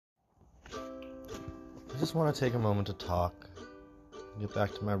just want to take a moment to talk, get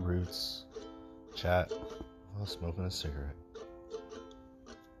back to my roots, chat while smoking a cigarette.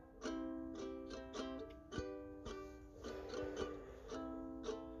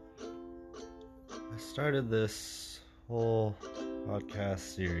 I started this whole podcast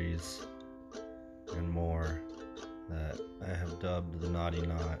series and more that I have dubbed the Naughty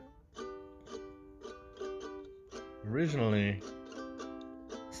Knot. Originally,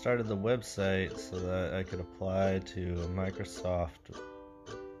 I started the website so that I could apply to a Microsoft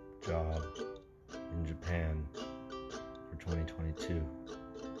job in Japan for 2022.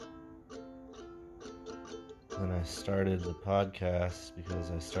 Then I started the podcast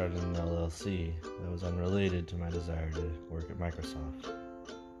because I started an LLC that was unrelated to my desire to work at Microsoft.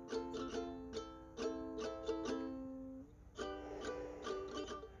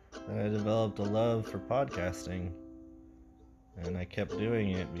 And I developed a love for podcasting, and I kept doing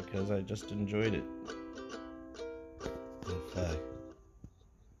it because I just enjoyed it. In fact,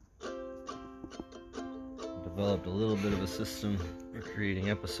 I developed a little bit of a system for creating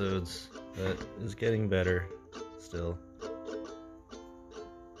episodes that is getting better still.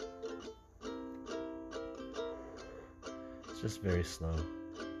 It's just very slow.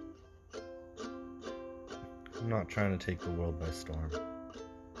 I'm not trying to take the world by storm.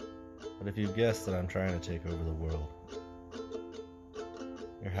 But if you've guessed that I'm trying to take over the world,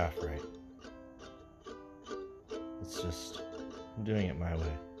 you're half right. It's just, I'm doing it my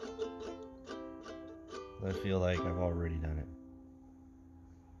way. I feel like I've already done it.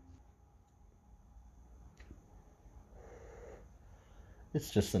 It's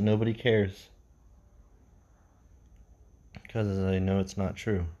just that nobody cares. Because they know it's not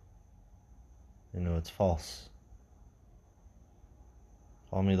true. They know it's false.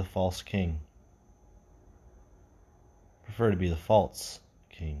 Call me the false king. I prefer to be the false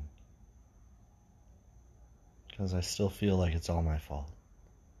king. Because I still feel like it's all my fault.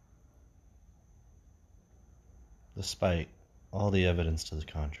 Despite all the evidence to the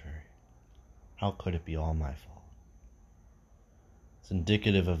contrary. How could it be all my fault? It's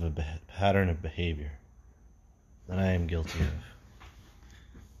indicative of a pattern of behavior that I am guilty of.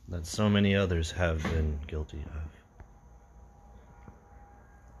 That so many others have been guilty of.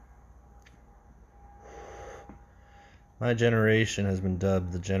 My generation has been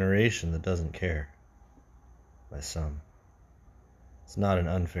dubbed the generation that doesn't care by some. It's not an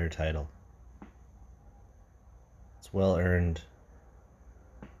unfair title. It's well earned,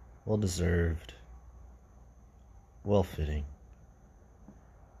 well deserved, well fitting.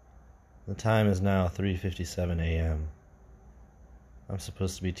 The time is now 3:57 a.m. I'm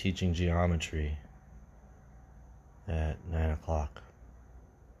supposed to be teaching geometry at 9 o'clock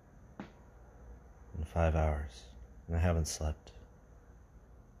in 5 hours. And I haven't slept.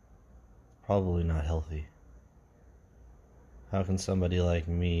 Probably not healthy. How can somebody like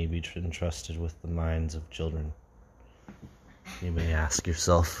me be entrusted with the minds of children? You may ask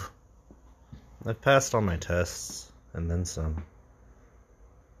yourself. I've passed all my tests, and then some.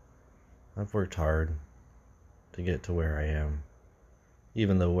 I've worked hard to get to where I am,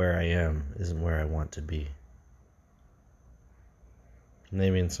 even though where I am isn't where I want to be.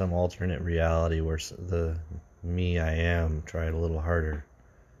 Maybe in some alternate reality where the me I am tried a little harder,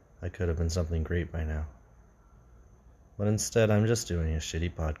 I could have been something great by now. But instead, I'm just doing a shitty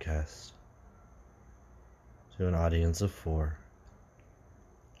podcast to an audience of 4.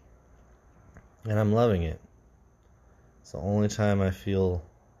 And I'm loving it. It's the only time I feel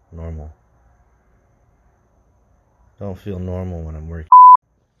normal. I don't feel normal when I'm working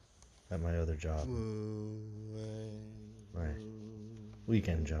at my other job. My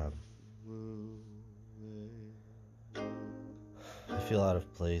weekend job. I feel out of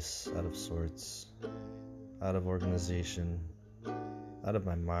place, out of sorts, out of organization, out of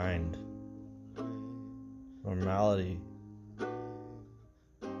my mind. Normality.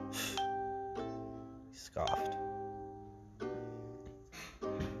 He scoffed.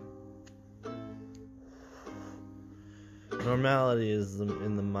 Normality is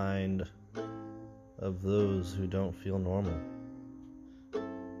in the mind of those who don't feel normal.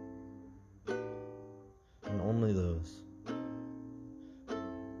 And only those.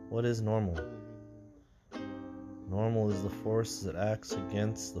 What is normal? Normal is the force that acts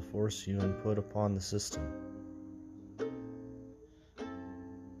against the force you input upon the system.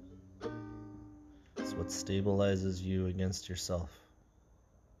 It's what stabilizes you against yourself.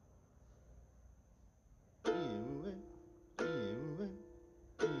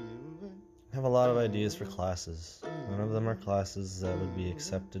 I have a lot of ideas for classes. None of them are classes that would be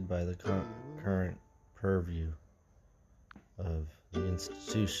accepted by the current purview of the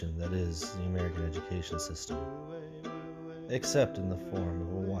institution that is the American education system, except in the form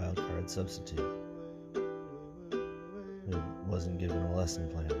of a wild card substitute who wasn't given a lesson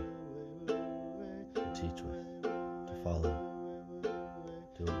plan to teach with, to follow,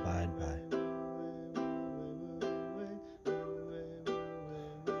 to abide by.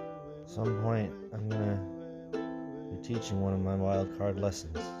 At some point, I'm gonna be teaching one of my wild card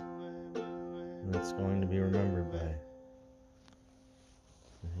lessons, and it's going to be remembered by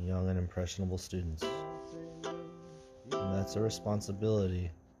young and impressionable students. And that's a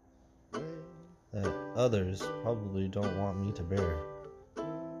responsibility that others probably don't want me to bear.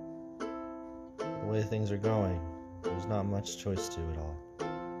 The way things are going, there's not much choice to it all.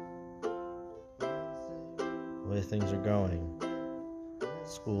 The way things are going,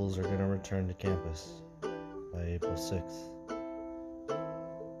 schools are going to return to campus by April 6th,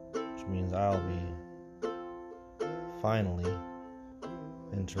 which means I'll be finally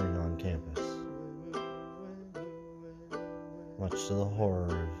entering on campus, much to the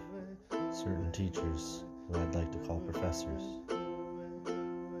horror of certain teachers who I'd like to call professors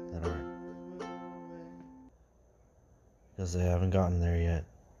that aren't, because they haven't gotten there yet,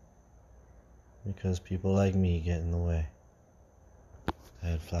 because people like me get in the way.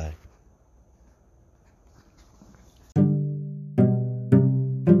 Red flag.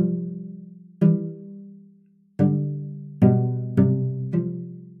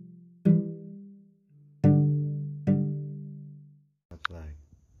 Flag.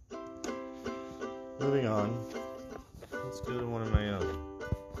 Moving on, let's go to one of my own.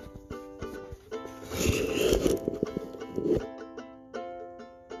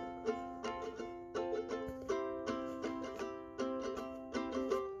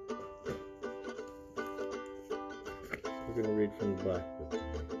 We're going to read from the Black Book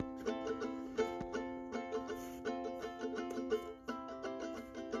tonight.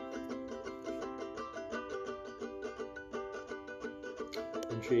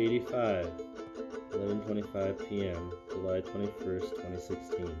 Entry 85, 11:25 p.m., July 21st,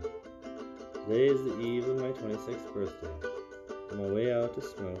 2016. Today is the eve of my 26th birthday. On my way out to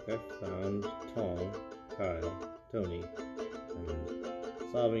smoke, I found Tom, Kyle, Tony, and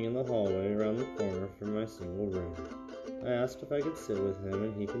sobbing in the hallway around the corner from my single room. I asked if I could sit with him,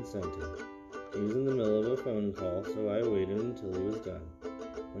 and he consented. He was in the middle of a phone call, so I waited until he was done.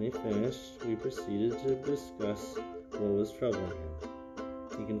 When he finished, we proceeded to discuss what was troubling him.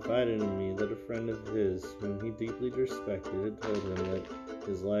 He confided in me that a friend of his, whom he deeply respected, had told him that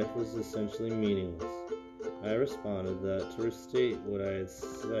his life was essentially meaningless. I responded that, to restate what I had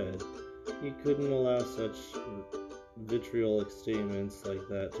said, he couldn't allow such vitriolic statements like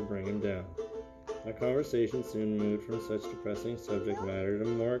that to bring him down. Our conversation soon moved from such depressing subject matter to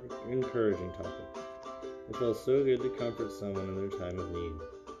more encouraging topics. It felt so good to comfort someone in their time of need.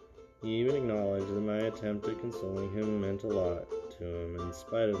 He even acknowledged that my attempt at consoling him meant a lot to him, in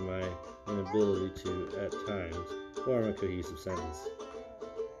spite of my inability to, at times, form a cohesive sentence.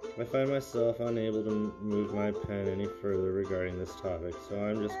 I find myself unable to move my pen any further regarding this topic, so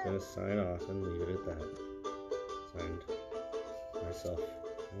I'm just going to sign off and leave it at that. Signed, myself,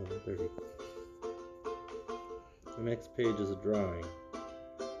 11:30. The next page is a drawing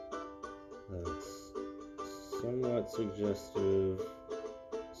that's somewhat suggestive,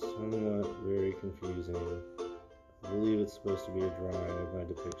 somewhat very confusing. I believe it's supposed to be a drawing of my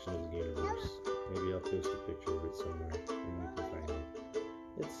depiction of the universe. Maybe I'll post a picture of it somewhere and you can find it.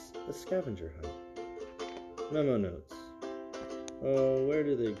 It's a scavenger hunt. Memo notes. Oh, where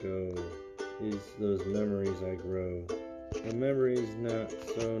do they go? Those memories I grow. The memories not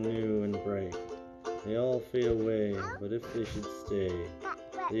so new and bright. They all fade away, but if they should stay,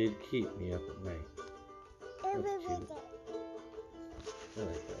 they'd keep me up at night. That's cute. I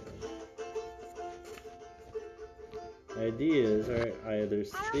like that one. Ideas are either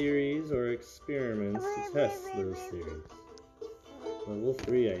theories or experiments to test those theories. Level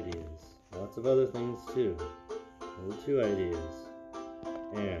 3 ideas. Lots of other things too. Level 2 ideas.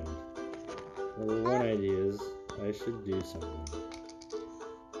 And Level 1 ideas, I should do something.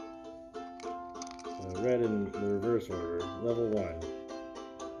 Read in the reverse order. Level 1.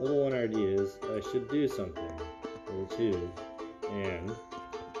 Level 1 ideas, I should do something. Level 2. And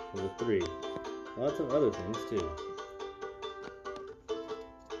Level 3. Lots of other things too.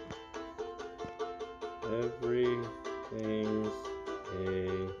 Everything's a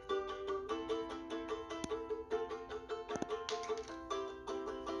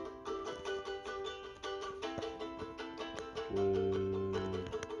good.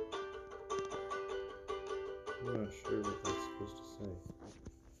 I'm not sure what that's supposed to say.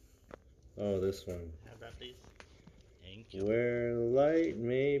 Oh, this one. How about these? Thank you. where light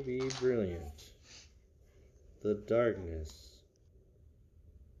may be brilliant, the darkness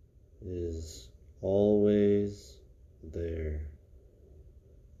is always there.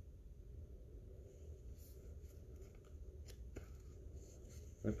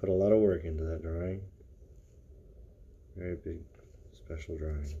 I put a lot of work into that drawing. Very big, special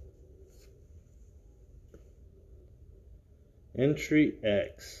drawing. Entry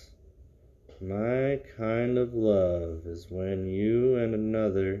X. My kind of love is when you and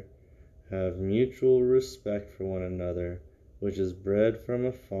another have mutual respect for one another, which is bred from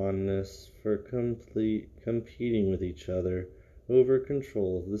a fondness for competing with each other over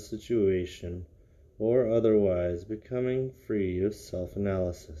control of the situation, or otherwise becoming free of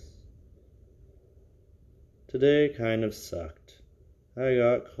self-analysis. Today kind of sucked. I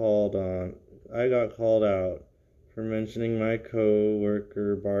got called out for mentioning my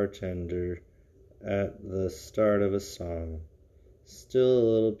co-worker bartender at the start of a song. Still a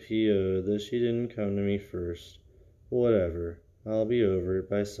little PO'd that she didn't come to me first. Whatever, I'll be over it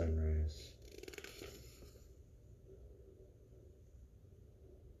by sunrise.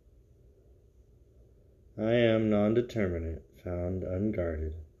 I am non-determinate, found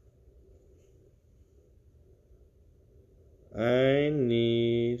unguarded. I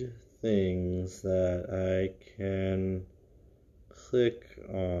need things that I can click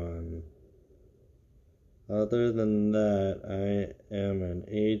on. Other than that, I am an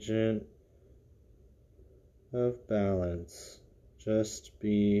agent of balance. Just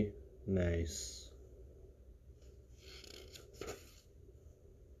be nice.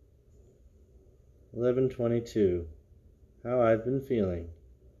 $11.22. How I've been feeling.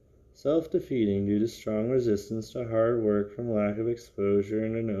 Self-defeating due to strong resistance to hard work from lack of exposure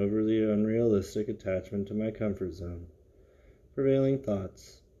and an overly unrealistic attachment to my comfort zone. Prevailing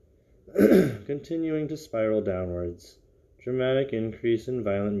thoughts. Continuing to spiral downwards. Dramatic increase in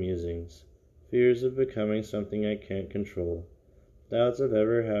violent musings. Fears of becoming something I can't control. Doubts of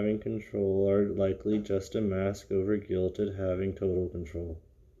ever having control are likely just a mask over guilt at having total control.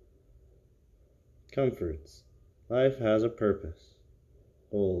 Comforts. Life has a purpose.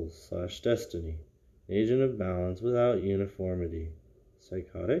 Goals/destiny. Agent of balance without uniformity.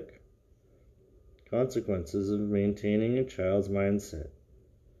 Psychotic? Consequences of maintaining a child's mindset.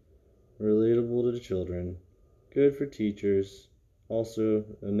 Relatable to children. Good for teachers. Also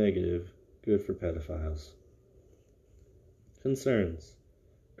a negative. Good for pedophiles. Concerns.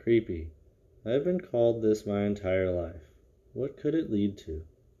 Creepy. I've been called this my entire life. What could it lead to?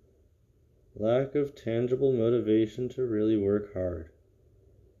 Lack of tangible motivation to really work hard.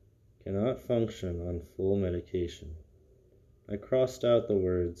 Cannot function on full medication. I crossed out the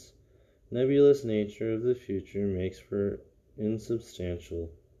words. Nebulous nature of the future makes for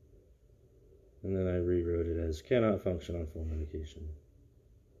insubstantial. And then I rewrote it as cannot function on full medication.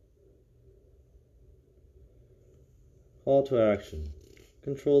 Call to action.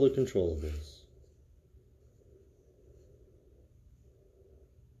 Control the controllables.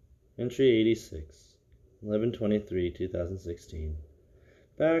 Entry 86. 11/23/2016.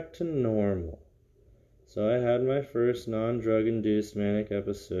 Back to normal. So I had my first non-drug-induced manic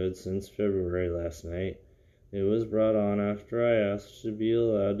episode since February last night. It was brought on after I asked to be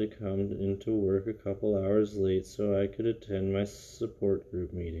allowed to come into work a couple hours late so I could attend my support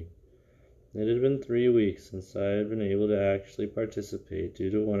group meeting. It had been 3 weeks since I had been able to actually participate due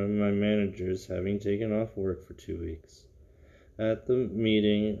to one of my managers having taken off work for 2 weeks. At the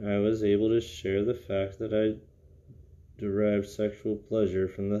meeting, I was able to share the fact that I derived sexual pleasure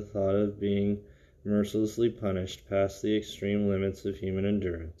from the thought of being mercilessly punished past the extreme limits of human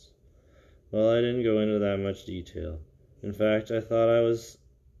endurance. Well, I didn't go into that much detail. In fact, I thought I was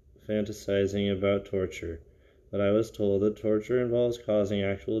fantasizing about torture, but I was told that torture involves causing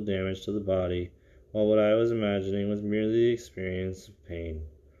actual damage to the body, while what I was imagining was merely the experience of pain.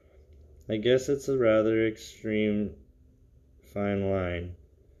 I guess it's a rather extreme fine line,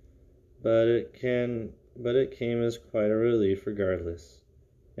 but it came as quite a relief regardless.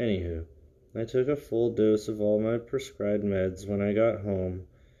 Anywho, I took a full dose of all my prescribed meds when I got home,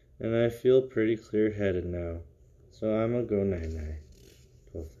 and I feel pretty clear-headed now, so I'm a go night-night.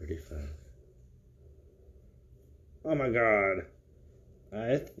 12:35. Oh my god!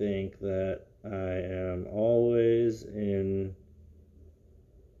 I think that I am always in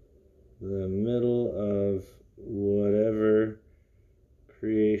the middle of whatever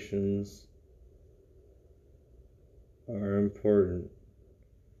creations are important.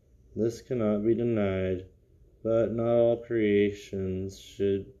 This cannot be denied, but not all creations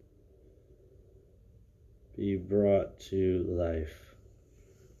should be brought to life.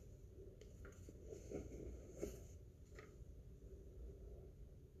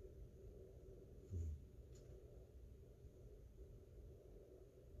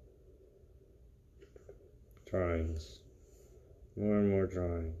 Drawings. More and more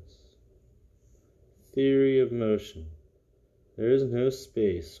drawings. Theory of motion. There is no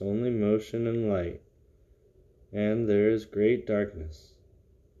space, only motion and light. And there is great darkness.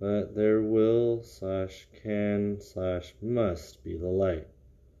 But there will/can/must be the light,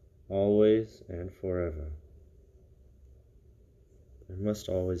 always and forever. There must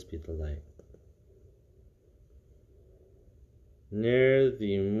always be the light. Ne'er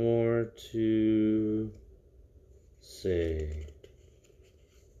the more to say.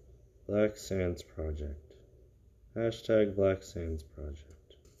 Black Sands Project. Hashtag Black Sands Project.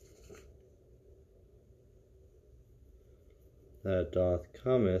 That doth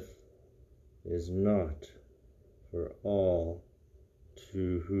cometh is not for all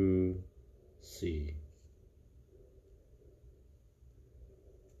to who see.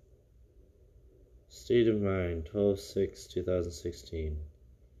 State of Mind, 12/6/2016.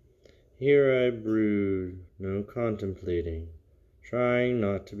 Here I brood, no contemplating, trying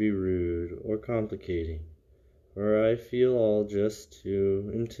not to be rude or complicating, for I feel all just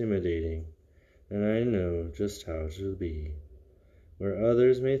too intimidating, and I know just how to be. Where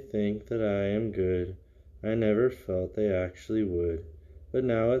others may think that I am good, I never felt they actually would, but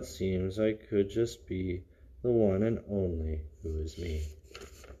now it seems I could just be the one and only who is me.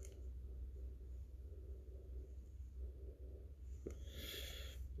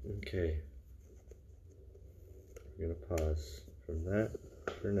 Okay, we're going to pause from that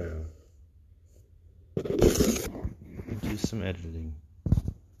for now. Do some editing.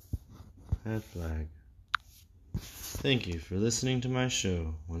 Add flag. Thank you for listening to my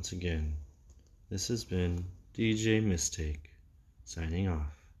show once again. This has been DJ Mistake, signing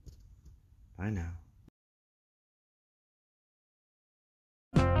off. Bye now.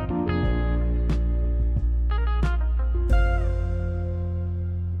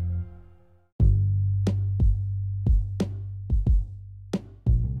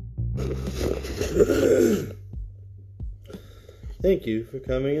 Thank you for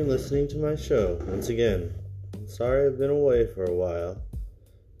coming and listening to my show once again. I'm sorry I've been away for a while.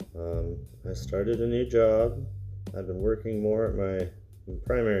 I started a new job. I've been working more at my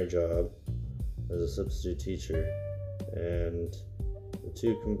primary job as a substitute teacher, and the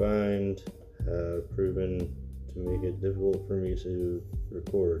two combined have proven to make it difficult for me to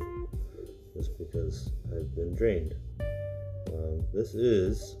record, just because I've been drained. This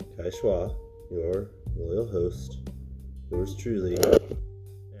is Kai Schwa, your loyal host, yours truly, and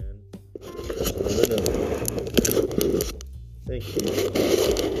thank you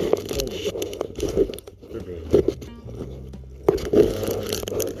for being here.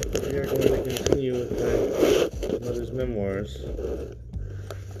 We are going to continue with my mother's memoirs.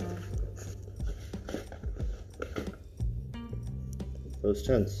 Post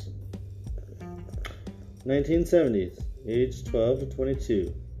tense. 1970s, age 12 to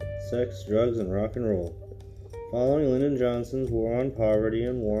 22. Sex, drugs, and rock and roll. Following Lyndon Johnson's War on Poverty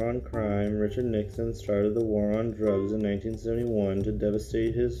and War on Crime, Richard Nixon started the War on Drugs in 1971 to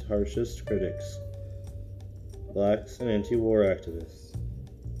devastate his harshest critics, blacks and anti-war activists.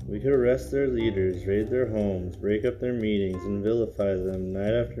 We could arrest their leaders, raid their homes, break up their meetings, and vilify them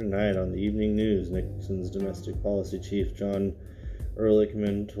night after night on the evening news, Nixon's domestic policy chief John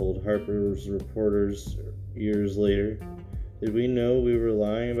Ehrlichman told Harper's reporters years later. Did we know we were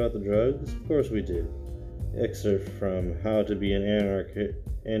lying about the drugs? Of course we did. Excerpt from How to Be an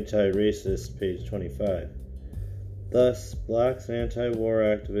Anti-Racist, page 25. Thus, blacks and anti-war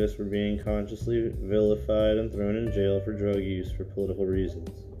activists were being consciously vilified and thrown in jail for drug use for political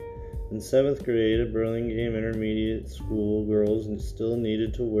reasons. In 7th grade at Burlingame Intermediate School, girls still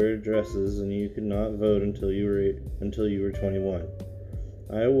needed to wear dresses, and you could not vote until you were 21.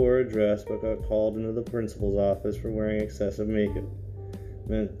 I wore a dress but got called into the principal's office for wearing excessive makeup.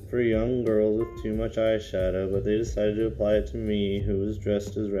 Meant for young girls with too much eyeshadow, but they decided to apply it to me, who was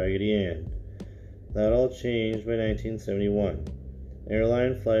dressed as Raggedy Ann. That all changed by 1971.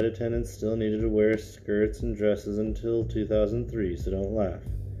 Airline flight attendants still needed to wear skirts and dresses until 2003, so don't laugh.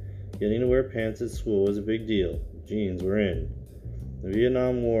 Getting to wear pants at school was a big deal. Jeans were in. The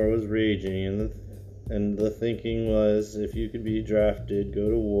Vietnam War was raging, and the thinking was, if you could be drafted, go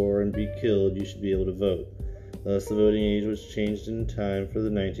to war, and be killed, you should be able to vote. Thus, the voting age was changed in time for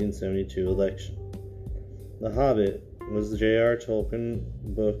the 1972 election. The Hobbit was the J.R. Tolkien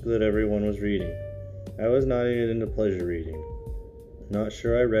book that everyone was reading. I was not even into pleasure reading. Not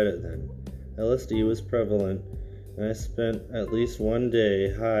sure I read it then. LSD was prevalent, and I spent at least one day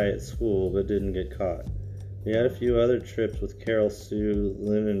high at school but didn't get caught. We had a few other trips with Carol Sue,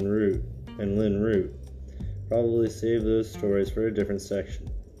 Lynn Root. Probably save those stories for a different section.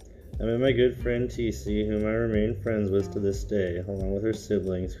 I met my good friend TC, whom I remain friends with to this day, along with her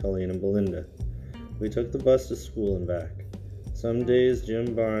siblings, Colleen and Belinda. We took the bus to school and back. Some days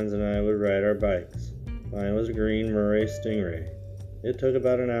Jim Barnes and I would ride our bikes. Mine was a green Murray Stingray. It took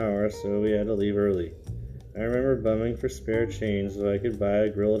about an hour, so we had to leave early. I remember bumming for spare change so I could buy a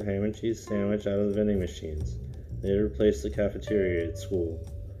grilled ham and cheese sandwich out of the vending machines. They had replaced the cafeteria at school.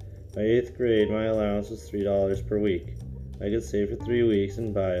 By 8th grade, my allowance was $3 per week. I could save for 3 weeks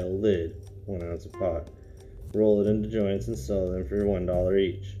and buy a lid, 1 ounce of pot, roll it into joints and sell them for $1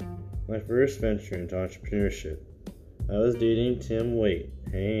 each. My first venture into entrepreneurship. I was dating Tim Waite,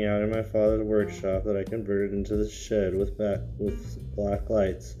 hanging out in my father's workshop that I converted into the shed with black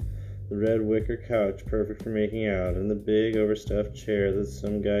lights, the red wicker couch perfect for making out, and the big overstuffed chair that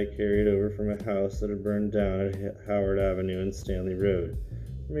some guy carried over from a house that had burned down at Howard Avenue and Stanley Road,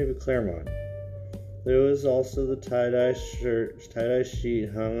 or maybe Claremont. There was also the tie-dye sheet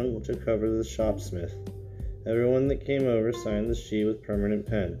hung to cover the shopsmith. Everyone that came over signed the sheet with permanent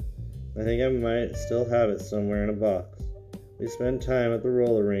pen. I think I might still have it somewhere in a box. We spent time at the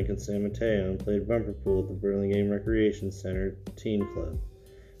roller rink in San Mateo and played bumper pool at the Burlingame Recreation Center Teen Club.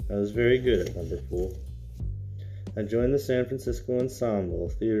 I was very good at bumper pool. I joined the San Francisco Ensemble, a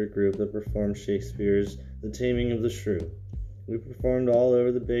theater group that performed Shakespeare's The Taming of the Shrew. We performed all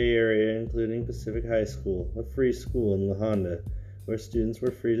over the Bay Area, including Pacific High School, a free school in La Honda, where students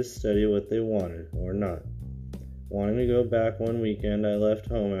were free to study what they wanted, or not. Wanting to go back one weekend, I left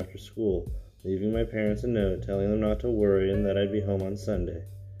home after school, leaving my parents a note telling them not to worry and that I'd be home on Sunday.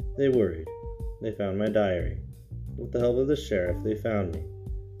 They worried. They found my diary. With the help of the sheriff, they found me.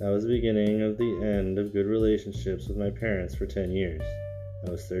 That was the beginning of the end of good relationships with my parents for 10 years.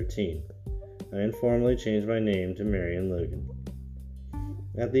 I was 13. I informally changed my name to Marion Logan.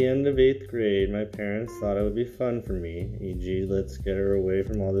 At the end of 8th grade, my parents thought it would be fun for me, e.g., let's get her away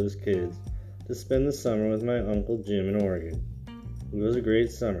from all those kids, to spend the summer with my Uncle Jim in Oregon. It was a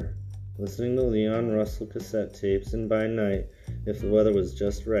great summer, listening to Leon Russell cassette tapes and by night, if the weather was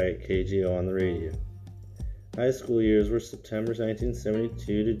just right, KGO on the radio. High school years were September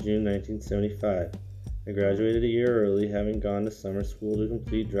 1972 to June 1975. I graduated a year early, having gone to summer school to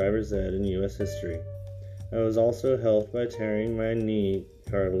complete driver's ed in U.S. history. I was also helped by tearing my knee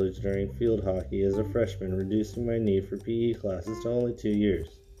cartilage during field hockey as a freshman, reducing my need for PE classes to only 2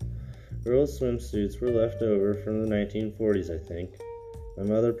 years. Girls' swimsuits were left over from the 1940s, I think. My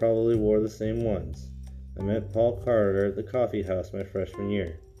mother probably wore the same ones. I met Paul Carter at the coffee house my freshman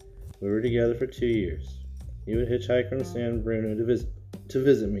year. We were together for 2 years. He would hitchhike from San Bruno to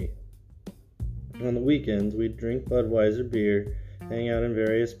visit me. On the weekends, we'd drink Budweiser beer, hang out in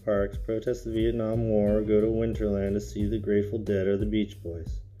various parks, protest the Vietnam War, or go to Winterland to see the Grateful Dead or the Beach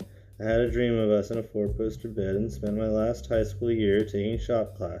Boys. I had a dream of us in a 4-poster bed and spent my last high school year taking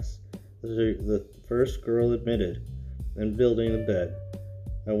shop class, the first girl admitted, and building the bed.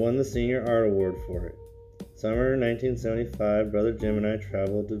 I won the Senior Art Award for it. Summer 1975, Brother Jim and I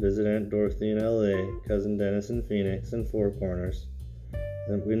traveled to visit Aunt Dorothy in L.A., Cousin Dennis in Phoenix, and Four Corners.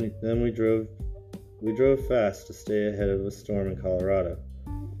 Then we drove fast to stay ahead of a storm in Colorado.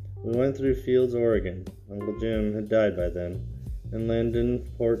 We went through Fields, Oregon. Uncle Jim had died by then, and landed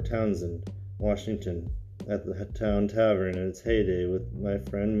in Port Townsend, Washington, at the town tavern in its heyday with my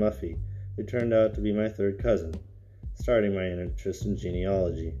friend Muffy, who turned out to be my third cousin, starting my interest in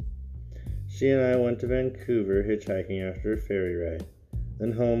genealogy. She and I went to Vancouver hitchhiking after a ferry ride,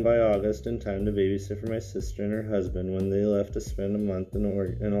 then home by August in time to babysit for my sister and her husband when they left to spend a month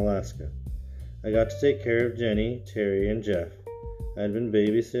in Alaska. I got to take care of Jenny, Terry, and Jeff. I had been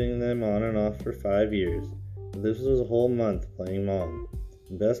babysitting them on and off for 5 years, but this was a whole month playing mom,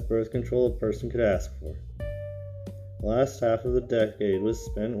 the best birth control a person could ask for. The last half of the decade was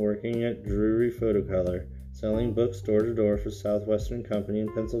spent working at Drury Photocolor, selling books door to door for Southwestern Company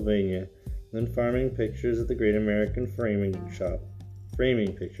in Pennsylvania, then farming pictures at the Great American Framing Shop,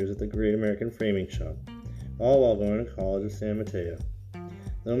 all while going to college at San Mateo.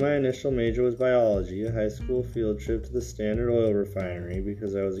 Though my initial major was biology, a high school field trip to the Standard Oil Refinery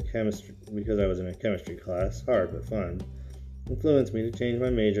because I was in a chemistry class, hard but fun, influenced me to change my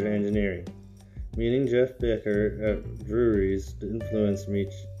major to engineering. Meeting Jeff Becker at Drury's influenced me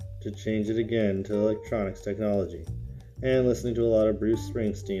to change it again to electronics technology, and listening to a lot of Bruce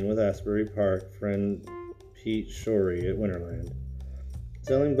Springsteen with Asbury Park friend Pete Shorey at Winterland.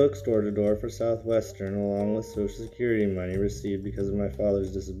 Selling books door to door for Southwestern, along with Social Security money received because of my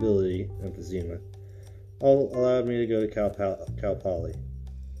father's disability, emphysema, all allowed me to go to Cal Poly.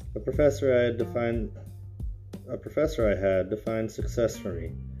 A professor I had defined success for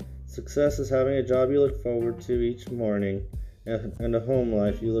me. Success is having a job you look forward to each morning and a home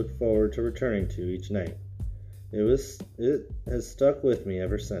life you look forward to returning to each night. It has stuck with me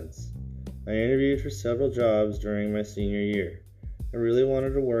ever since. I interviewed for several jobs during my senior year. I really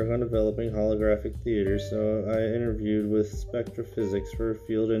wanted to work on developing holographic theater, so I interviewed with Spectrophysics for a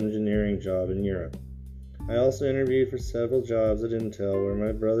field engineering job in Europe. I also interviewed for several jobs at Intel where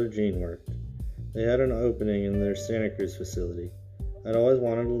my brother Gene worked. They had an opening in their Santa Cruz facility. I'd always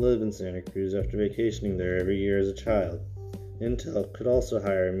wanted to live in Santa Cruz after vacationing there every year as a child. Intel could also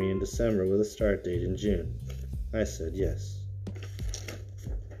hire me in December with a start date in June. I said yes.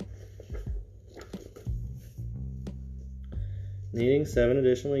 Needing 7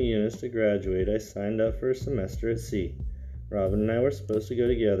 additional units to graduate, I signed up for a semester at sea. Robin and I were supposed to go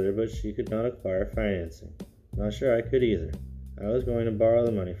together, but she could not acquire financing. Not sure I could either. I was going to borrow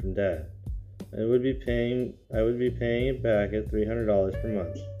the money from Dad. I would be paying it back at $300 per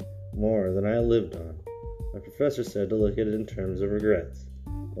month, more than I lived on. My professor said to look at it in terms of regrets.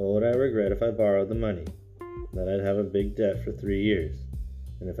 What would I regret if I borrowed the money? That I'd have a big debt for 3 years.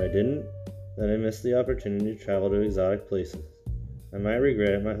 And if I didn't, then I missed the opportunity to travel to exotic places. I might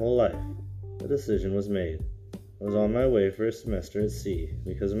regret it my whole life. The decision was made. I was on my way for a semester at sea.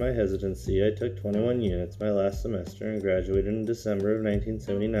 Because of my hesitancy, I took 21 units my last semester and graduated in December of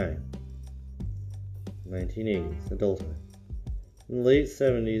 1979. 1980s, adulthood. In the late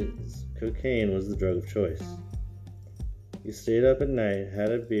 70s, cocaine was the drug of choice. You stayed up at night,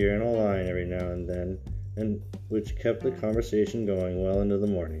 had a beer and a line every now and then, which kept the conversation going well into the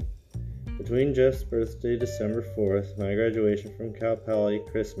morning. Between Jeff's birthday, December 4th, my graduation from Cal Poly,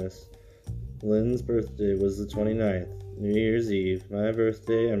 Christmas, Lynn's birthday was the 29th, New Year's Eve, my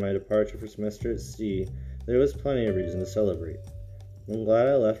birthday, and my departure for semester at sea, there was plenty of reason to celebrate. I'm glad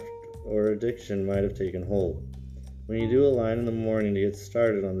I left, or addiction might have taken hold. When you do a line in the morning to get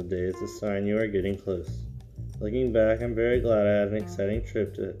started on the day, it's a sign you are getting close. Looking back, I'm very glad I had an exciting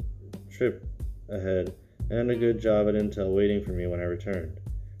trip ahead and a good job at Intel waiting for me when I returned.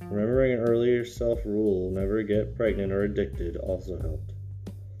 Remembering an earlier self-rule, never get pregnant or addicted, also helped.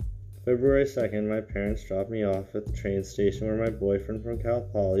 February 2nd, my parents dropped me off at the train station where my boyfriend from Cal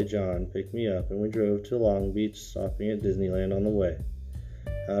Poly, John, picked me up, and we drove to Long Beach, stopping at Disneyland on the way.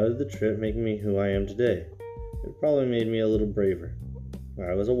 How did the trip make me who I am today? It probably made me a little braver.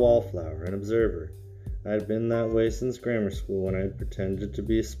 I was a wallflower, an observer. I had been that way since grammar school when I had pretended to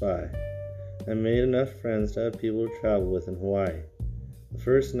be a spy. I made enough friends to have people to travel with in Hawaii. The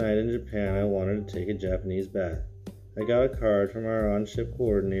first night in Japan, I wanted to take a Japanese bath. I got a card from our on-ship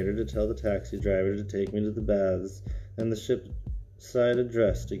coordinator to tell the taxi driver to take me to the baths and the ship-side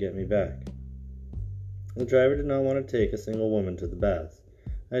address to get me back. The driver did not want to take a single woman to the baths.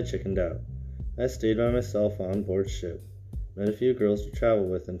 I chickened out. I stayed by myself on board ship. Met a few girls to travel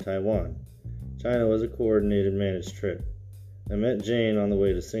with in Taiwan. China was a coordinated managed trip. I met Jane on the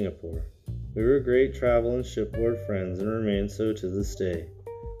way to Singapore. We were great travel and shipboard friends and remain so to this day.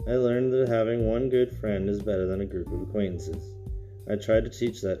 I learned that having one good friend is better than a group of acquaintances. I tried to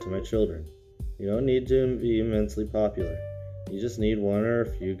teach that to my children. You don't need to be immensely popular. You just need one or a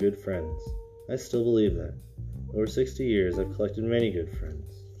few good friends. I still believe that. Over 60 years, I've collected many good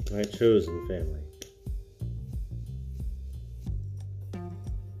friends. My chosen family.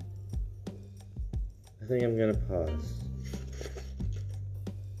 I think I'm going to pause.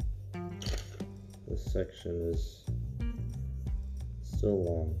 This section is still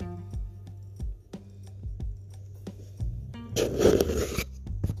long. It's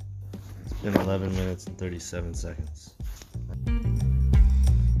been 11 minutes and 37 seconds.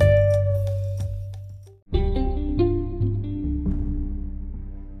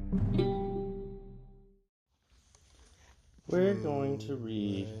 We're going to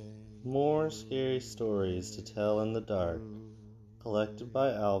read More Scary Stories to Tell in the Dark, collected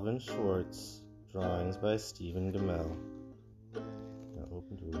by Alvin Schwartz, drawings by Stephen Gamel. Now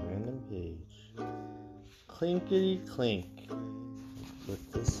open to a random page. Clinkety clink.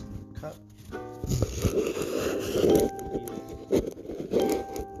 Put this in the cup.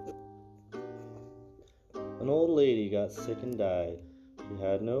 An old lady got sick and died. She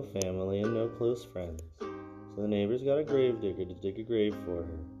had no family and no close friends. So the neighbors got a grave digger to dig a grave for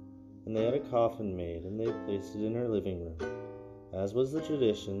her, and they had a coffin made, and they placed it in her living room. As was the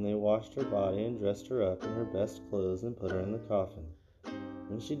tradition, they washed her body and dressed her up in her best clothes and put her in the coffin.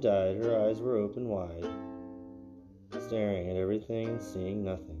 When she died, her eyes were open wide, staring at everything and seeing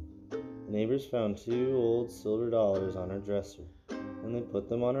nothing. The neighbors found 2 old silver dollars on her dresser, and they put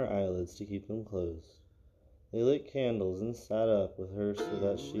them on her eyelids to keep them closed. They lit candles and sat up with her so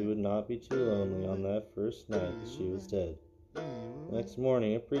that she would not be too lonely on that first night that she was dead. The next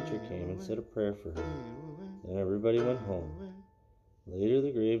morning a preacher came and said a prayer for her. Then everybody went home. Later,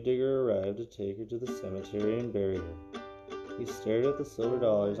 the gravedigger arrived to take her to the cemetery and bury her. He stared at the silver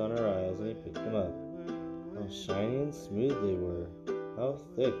dollars on her eyes and he picked them up. How shiny and smooth they were, how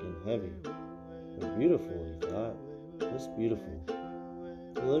thick and heavy. They're beautiful, he thought, just beautiful.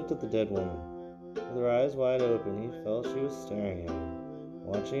 He looked at the dead woman. With her eyes wide open, he felt she was staring at him.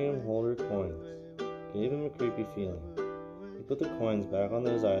 Watching him hold her coins gave him a creepy feeling. He put the coins back on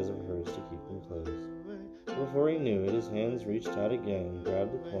those eyes of hers to keep them closed. Before he knew it, his hands reached out again and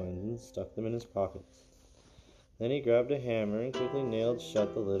grabbed the coins and stuck them in his pockets. Then he grabbed a hammer and quickly nailed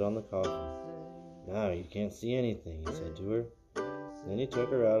shut the lid on the coffin. "Now you can't see anything," he said to her. Then he took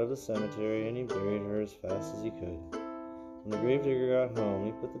her out of the cemetery and he buried her as fast as he could. When the gravedigger got home,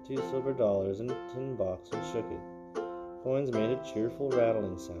 he put the 2 silver dollars in a tin box and shook it. The coins made a cheerful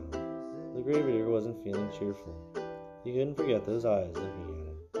rattling sound. The gravedigger wasn't feeling cheerful. He couldn't forget those eyes looking at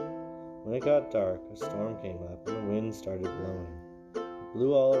him. When it got dark, a storm came up and the wind started blowing. It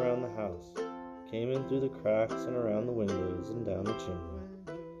blew all around the house, came in through the cracks and around the windows and down the chimney.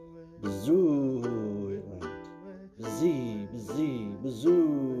 Bzzoo, it went. Bzzee, bzzee,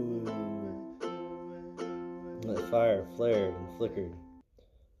 bzzoo. The fire flared and flickered.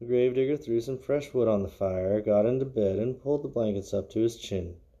 The gravedigger threw some fresh wood on the fire, got into bed, and pulled the blankets up to his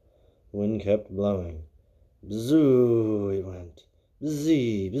chin. The wind kept blowing. Bzzoo, it went.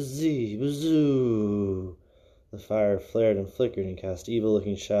 Bzzee, bzzee, bzzoo. The fire flared and flickered and cast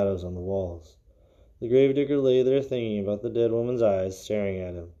evil-looking shadows on the walls. The gravedigger lay there thinking about the dead woman's eyes staring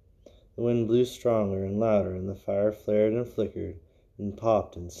at him. The wind blew stronger and louder, and the fire flared and flickered and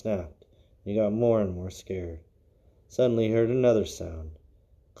popped and snapped, and he got more and more scared. Suddenly he heard another sound.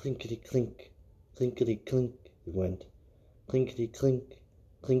 Clinkety-clink, clinkety-clink, it went. Clinkety-clink,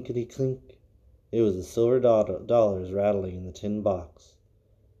 clinkety-clink. It was the silver dollars rattling in the tin box.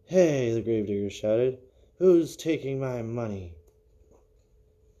 "Hey!" the gravedigger shouted. "Who's taking my money?"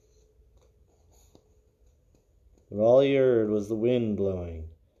 But all he heard was the wind blowing.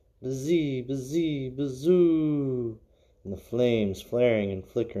 Bzzee, bzzee, bzzoo, and the flames flaring and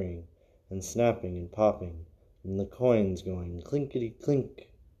flickering, and snapping and popping, and the coins going clinkety-clink.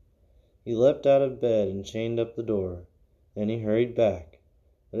 He leapt out of bed and chained up the door. Then he hurried back,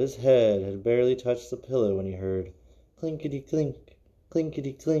 but his head had barely touched the pillow when he heard clinkety-clink,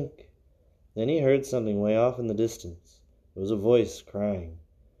 clinkety-clink. Then he heard something way off in the distance. It was a voice crying,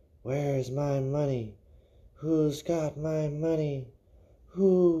 "Where's my money? Who's got my money?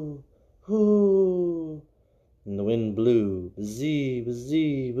 Who? Who?" And the wind blew, bzzee,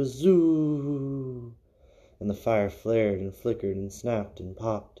 bzzee, bzzoo. And the fire flared and flickered and snapped and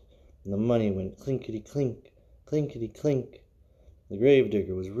popped, and the money went clinkety-clink, clinkety-clink. The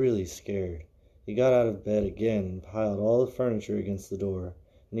gravedigger was really scared. He got out of bed again and piled all the furniture against the door,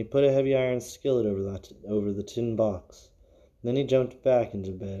 and he put a heavy iron skillet over the tin box. Then he jumped back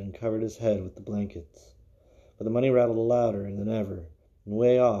into bed and covered his head with the blankets. But the money rattled louder than ever, and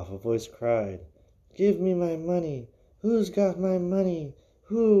way off a voice cried, "Give me my money! Who's got my money?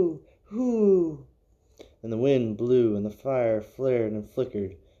 Who? Who?" And the wind blew, and the fire flared and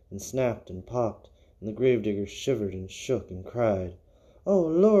flickered, and snapped and popped, and the gravedigger shivered and shook and cried, "Oh,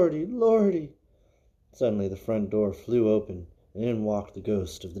 Lordy, Lordy!" Suddenly the front door flew open, and in walked the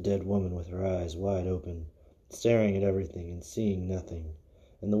ghost of the dead woman with her eyes wide open, staring at everything and seeing nothing.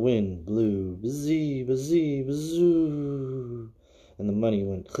 And the wind blew, bzzee, bzzee, bzzoo, and the money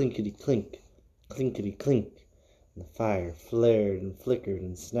went clinkety-clink, clinkety-clink, and the fire flared and flickered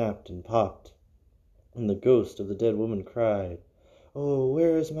and snapped and popped. And the ghost of the dead woman cried, "Oh,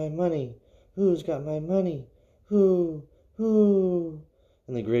 where is my money? Who's got my money? Who? Who?"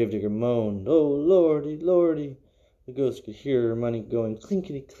 And the gravedigger moaned, "Oh, Lordy, Lordy!" The ghost could hear her money going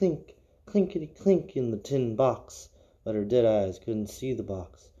clinkety-clink, clinkety-clink in the tin box, but her dead eyes couldn't see the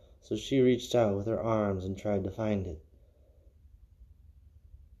box, so she reached out with her arms and tried to find it.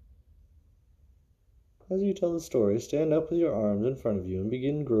 As you tell the story, stand up with your arms in front of you and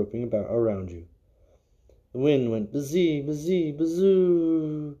begin groping about around you. The wind went bzzee, bzzee,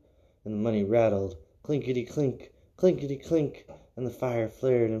 bzzoo, and the money rattled clinkety-clink, clinkety-clink, and the fire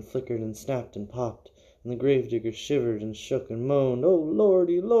flared and flickered and snapped and popped, and the gravedigger shivered and shook and moaned, "Oh,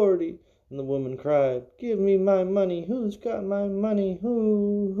 Lordy, Lordy!" And the woman cried, "Give me my money! Who's got my money?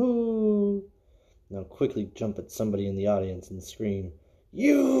 Who? Who?" Now quickly jump at somebody in the audience and scream,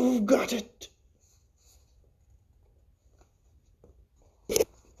 "You've got it!"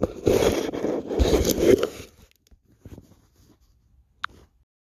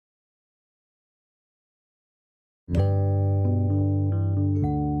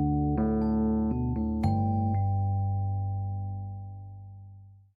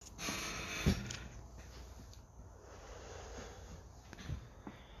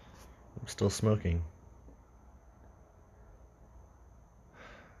 still smoking.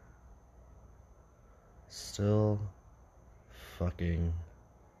 Still fucking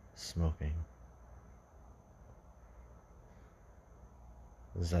smoking.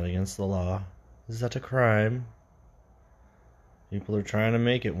 Is that against the law? Is that a crime? People are trying to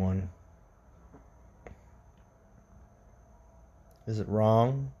make it one. Is it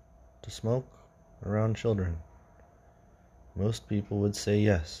wrong to smoke around children? Most people would say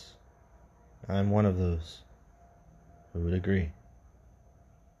yes. I'm one of those who would agree.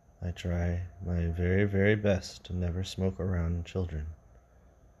 I try my very, very best to never smoke around children,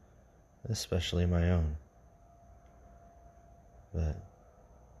 especially my own. But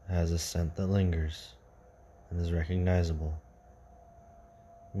it has a scent that lingers and is recognizable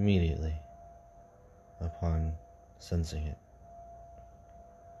immediately upon sensing it.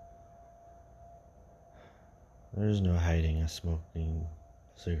 There's no hiding a smoking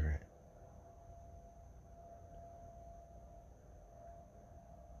cigarette.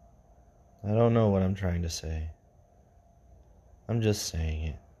 I don't know what I'm trying to say. I'm just saying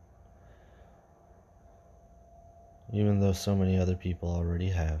it. Even though so many other people already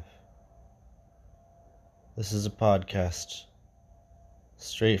have. This is a podcast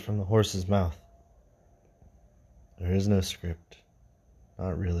straight from the horse's mouth. There is no script.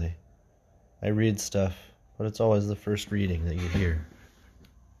 Not really. I read stuff, but it's always the first reading that you hear.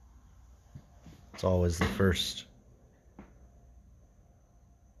 It's always the first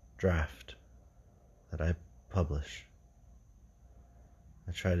draft that I publish.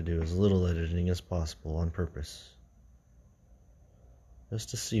 I try to do as little editing as possible on purpose,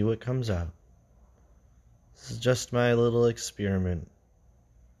 just to see what comes out. This is just my little experiment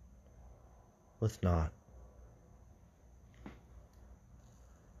with not.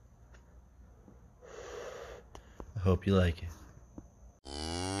 I hope you like it.